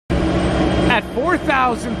At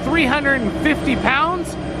 4,350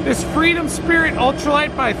 pounds, this Freedom Spirit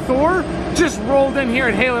Ultralite by Thor just rolled in here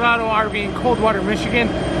at Haylett Auto RV in Coldwater, Michigan.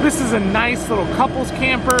 This is a nice little couples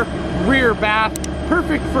camper, rear bath,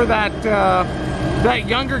 perfect for that that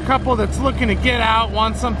younger couple that's looking to get out,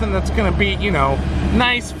 wants something that's gonna be, you know,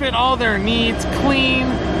 nice, fit all their needs, clean.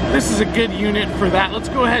 This is a good unit for that. Let's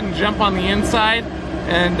go ahead and jump on the inside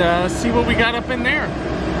and see what we got up in there.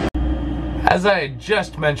 As I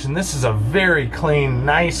just mentioned, this is a very clean,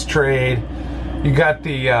 nice trade. You got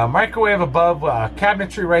the microwave above,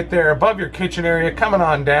 cabinetry right there above your kitchen area coming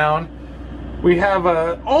on down. We have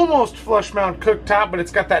a almost flush mount cooktop, but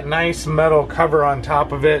it's got that nice metal cover on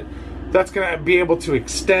top of it. That's gonna be able to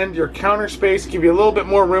extend your counter space, give you a little bit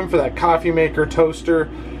more room for that coffee maker, toaster,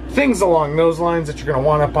 things along those lines that you're gonna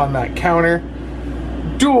want up on that counter.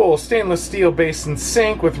 Dual stainless steel basin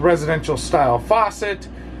sink with residential style faucet.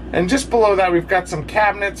 And just below that, we've got some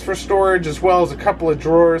cabinets for storage as well as a couple of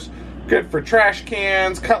drawers. Good for trash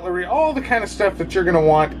cans, cutlery, all the kind of stuff that you're gonna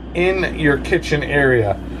want in your kitchen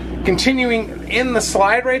area. Continuing in the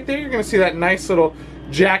slide right there, you're gonna see that nice little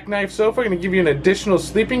jackknife sofa. Gonna give you an additional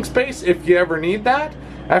sleeping space if you ever need that.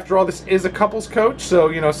 After all, this is a couples coach, so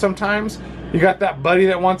you know, sometimes you got that buddy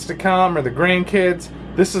that wants to come or the grandkids.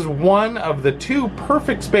 This is one of the two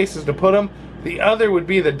perfect spaces to put them. The other would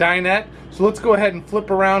be the dinette. So let's go ahead and flip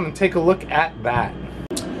around and take a look at that.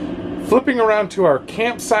 Flipping around to our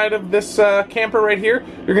campsite of this camper right here,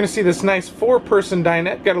 you're going to see this nice 4-person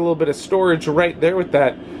dinette. Got a little bit of storage right there with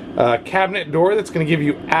that cabinet door that's going to give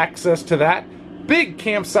you access to that. Big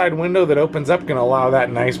campsite window that opens up, going to allow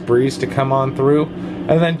that nice breeze to come on through.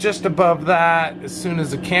 And then just above that, as soon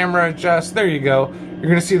as the camera adjusts, there you go. You're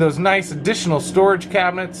going to see those nice additional storage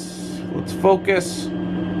cabinets. Let's focus.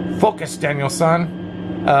 Focus, Daniel son.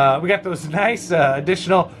 We got those nice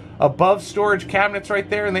additional above storage cabinets right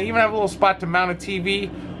there, and they even have a little spot to mount a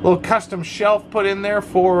TV, a little custom shelf put in there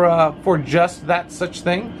for just that such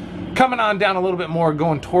thing. Coming on down a little bit more,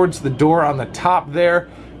 going towards the door on the top there,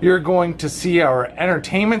 you're going to see our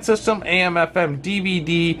entertainment system, AM, FM,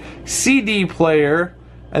 DVD, CD player,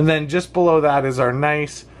 and then just below that is our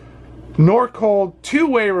nice Norcold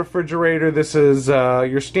 2-way refrigerator. This is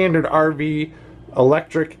your standard RV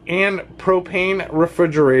electric and propane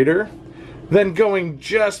refrigerator. Then going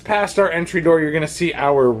just past our entry door, you're going to see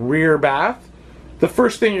our rear bath. The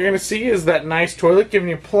first thing you're going to see is that nice toilet, giving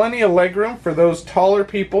you plenty of legroom for those taller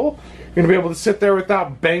people. You're going to be able to sit there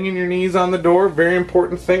without banging your knees on the door. Very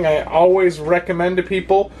important thing I always recommend to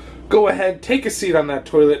people. Go ahead, take a seat on that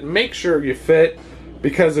toilet, make sure you fit,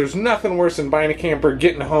 because there's nothing worse than buying a camper,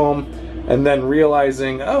 getting home, and then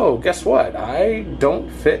realizing, oh, guess what? I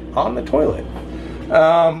don't fit on the toilet.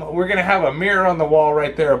 We're going to have a mirror on the wall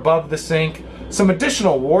right there above the sink. Some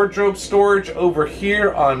additional wardrobe storage over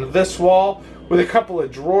here on this wall with a couple of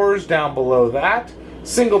drawers down below that.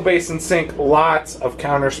 Single basin sink, lots of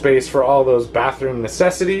counter space for all those bathroom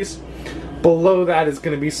necessities. Below that is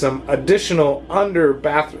going to be some additional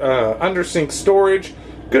under sink storage.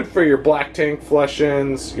 Good for your black tank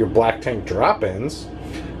flush-ins, your black tank drop-ins.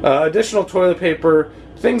 Additional toilet paper,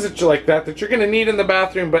 things that you like that you're going to need in the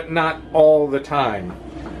bathroom, but not all the time.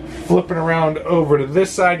 Flipping around over to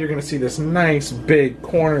this side, you're going to see this nice big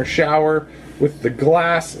corner shower with the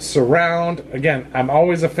glass surround. Again, I'm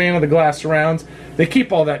always a fan of the glass surrounds. They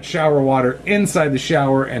keep all that shower water inside the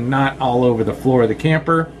shower and not all over the floor of the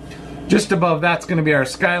camper. Just above that's going to be our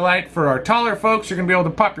skylight. For our taller folks, you're going to be able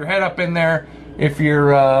to pop your head up in there if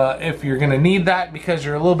you're going to need that because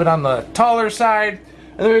you're a little bit on the taller side.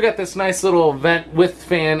 And then we've got this nice little vent with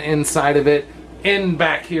fan inside of it in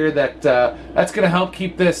back here that's going to help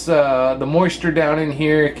keep this the moisture down in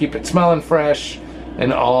here, keep it smelling fresh,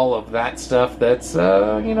 and all of that stuff that's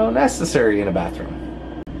you know, necessary in a bathroom.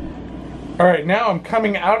 Alright, now I'm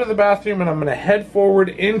coming out of the bathroom and I'm going to head forward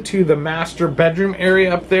into the master bedroom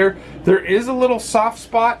area up there. There is a little soft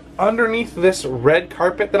spot underneath this red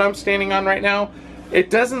carpet that I'm standing on right now. It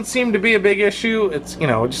doesn't seem to be a big issue. It's, you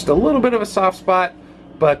know, just a little bit of a soft spot,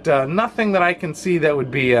 but nothing that I can see that would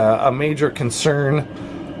be a major concern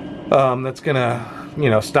that's gonna, you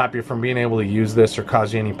know, stop you from being able to use this or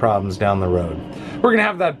cause you any problems down the road. We're gonna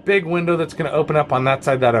have that big window that's gonna open up on that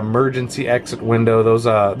side, that emergency exit window. Those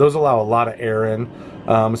allow a lot of air in,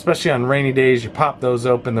 especially on rainy days. You pop those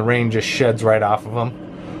open, the rain just sheds right off of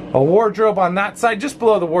them. A wardrobe on that side. Just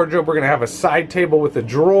below the wardrobe, we're gonna have a side table with a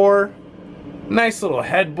drawer. Nice little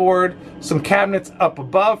headboard. Some cabinets up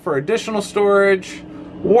above for additional storage.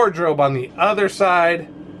 Wardrobe on the other side.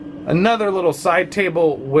 Another little side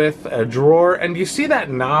table with a drawer. And you see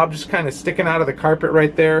that knob just kind of sticking out of the carpet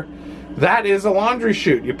right there? that is a laundry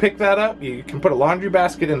chute. You pick that up, you can put a laundry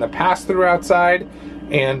basket in the pass-through outside,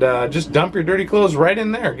 and just dump your dirty clothes right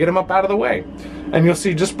in there. Get them up out of the way. And you'll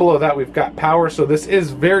see just below that we've got power, so this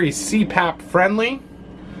is very CPAP friendly.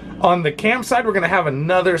 On the cam side, we're gonna have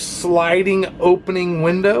another sliding opening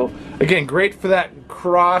window. Again, great for that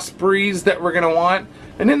cross breeze that we're gonna want.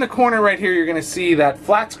 And in the corner right here, you're gonna see that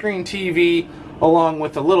flat screen TV along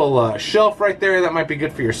with a little shelf right there that might be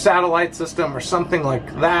good for your satellite system or something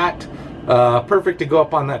like that. Perfect to go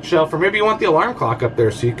up on that shelf, or maybe you want the alarm clock up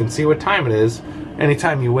there so you can see what time it is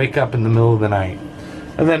anytime you wake up in the middle of the night.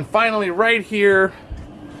 And then finally right here,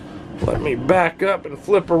 let me back up and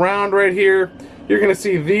flip around right here. You're gonna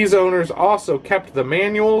see these owners also kept the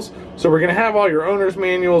manuals. So we're gonna have all your owner's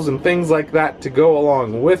manuals and things like that to go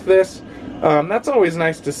along with this. That's always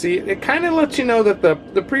nice to see. It kind of lets you know that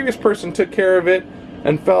the previous person took care of it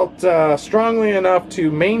and felt strongly enough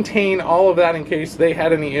to maintain all of that in case they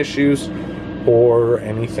had any issues or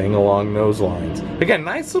anything along those lines. Again,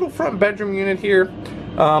 nice little front bedroom unit here.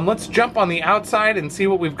 Let's jump on the outside and see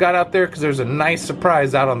what we've got out there, because there's a nice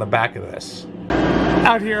surprise out on the back of this.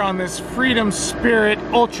 Out here on this Freedom Spirit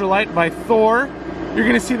Ultralite by Thor, you're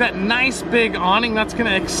gonna see that nice big awning that's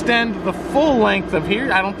gonna extend the full length of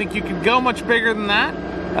here. I don't think you could go much bigger than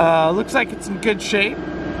that. Looks like it's in good shape.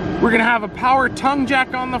 We're gonna have a power tongue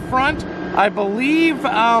jack on the front. I believe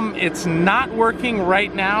it's not working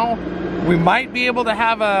right now. We might be able to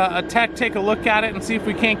have a tech take a look at it and see if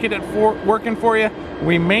we can't get it working for you.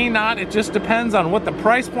 We may not. It just depends on what the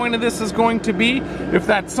price point of this is going to be. If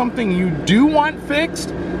that's something you do want fixed,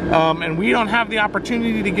 and we don't have the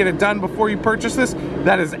opportunity to get it done before you purchase this,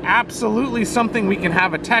 that is absolutely something we can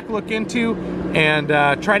have a tech look into and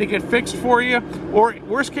try to get fixed for you. Or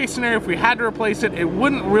worst case scenario, if we had to replace it, it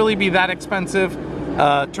wouldn't really be that expensive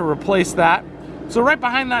to replace that. So right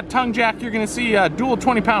behind that tongue jack, you're gonna see dual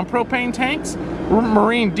 20-pound propane tanks,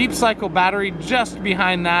 marine deep cycle battery just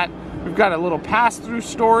behind that. We've got a little pass-through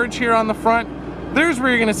storage here on the front. There's where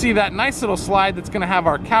you're gonna see that nice little slide that's gonna have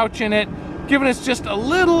our couch in it, giving us just a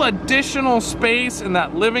little additional space in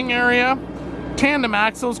that living area. Tandem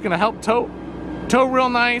axle is gonna help tow real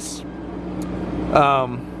nice.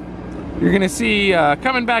 You're gonna see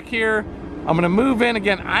coming back here, I'm gonna move in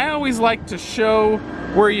again. I always like to show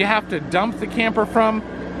where you have to dump the camper from.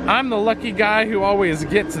 I'm the lucky guy who always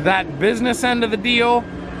gets that business end of the deal.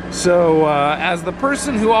 So as the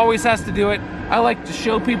person who always has to do it, I like to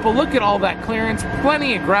show people, look at all that clearance,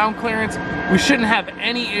 plenty of ground clearance. We shouldn't have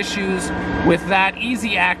any issues with that.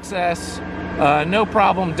 Easy access, no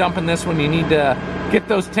problem dumping this when you need to get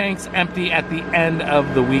those tanks empty at the end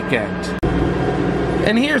of the weekend.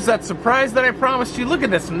 And here's that surprise that I promised you. Look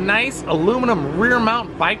at this nice aluminum rear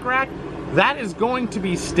mount bike rack. That is going to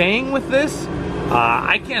be staying with this.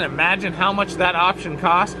 I can't imagine how much that option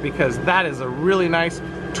cost, because that is a really nice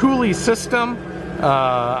Thule system.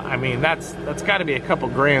 I mean, that's got to be a couple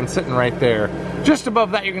grand sitting right there. Just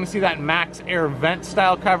above that, you're going to see that Max Air vent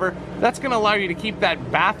style cover. That's going to allow you to keep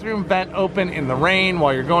that bathroom vent open in the rain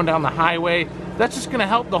while you're going down the highway. That's just going to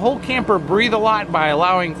help the whole camper breathe a lot by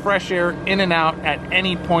allowing fresh air in and out at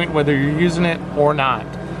any point, whether you're using it or not.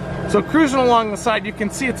 So cruising along the side, you can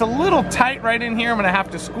see it's a little tight right in here. I'm going to have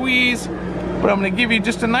to squeeze, but I'm going to give you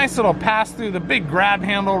just a nice little pass through the big grab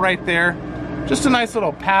handle right there. Just a nice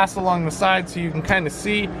little pass along the side so you can kind of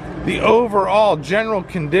see the overall general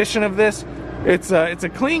condition of this. It's a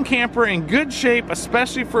clean camper in good shape,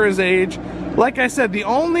 especially for his age. Like I said, the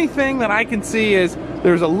only thing that I can see is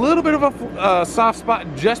there's a little bit of a soft spot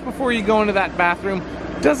just before you go into that bathroom.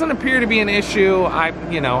 Doesn't appear to be an issue. I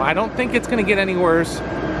don't think it's going to get any worse.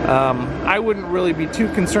 I wouldn't really be too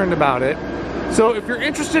concerned about it. So if you're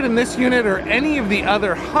interested in this unit or any of the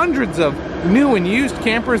other hundreds of new and used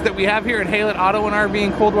campers that we have here at Haylett Auto and RV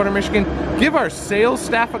in Coldwater, Michigan, give our sales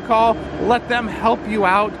staff a call. Let them help you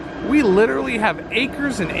out. We literally have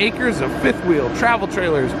acres and acres of fifth wheel, travel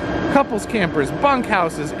trailers, couples campers,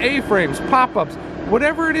 bunkhouses, A-frames, pop-ups.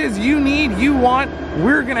 Whatever it is you need, you want,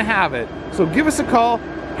 we're gonna have it. So give us a call.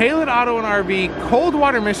 Haylett Auto and RV,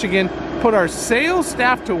 Coldwater, Michigan. Put our sales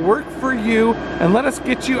staff to work for you and let us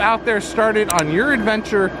get you out there started on your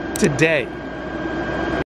adventure today.